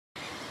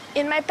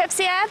In my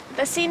Pepsi ad,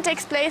 the scene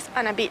takes place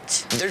on a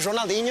beach. There's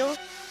Ronaldinho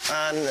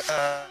and...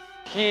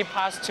 He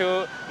passed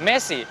to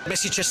Messi.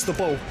 Messi chests the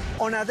ball.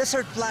 On a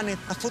desert planet,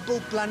 a football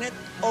planet,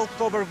 all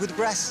covered with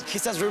grass. He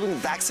starts dribbling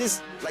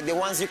taxis, like the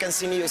ones you can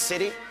see in New York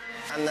City,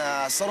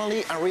 and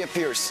suddenly Henry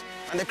appears,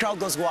 and the crowd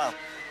goes wild.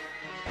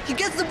 He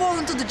gets the ball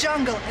into the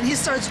jungle and he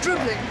starts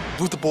dribbling.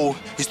 With the ball,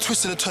 he's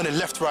twisting and turning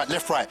left, right,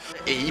 left, right.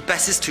 He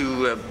passes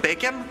to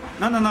Beckham?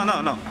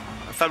 No.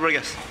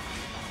 Fabregas.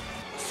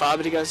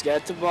 Fabregas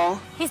gets the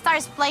ball. He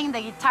starts playing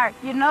the guitar,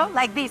 you know,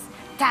 like this.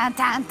 Tan,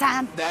 tan,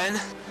 tan. Then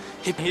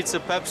he hits a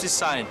Pepsi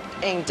sign.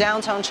 In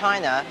downtown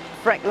China,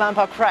 Frank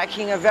Lampard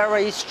cracking a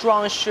very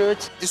strong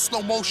shoot. It's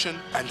slow motion,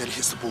 and then he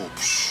hits the ball.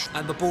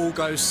 And the ball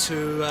goes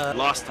to...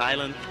 Lost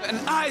Island. And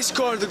I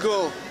scored the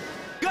goal.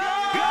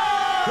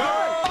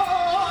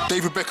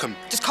 David Beckham.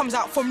 Just comes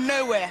out from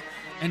nowhere.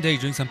 And they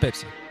drink some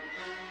Pepsi.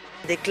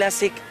 The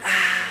classic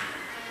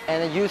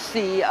and you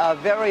see a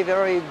very,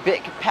 very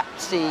big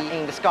Pepsi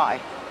in the sky.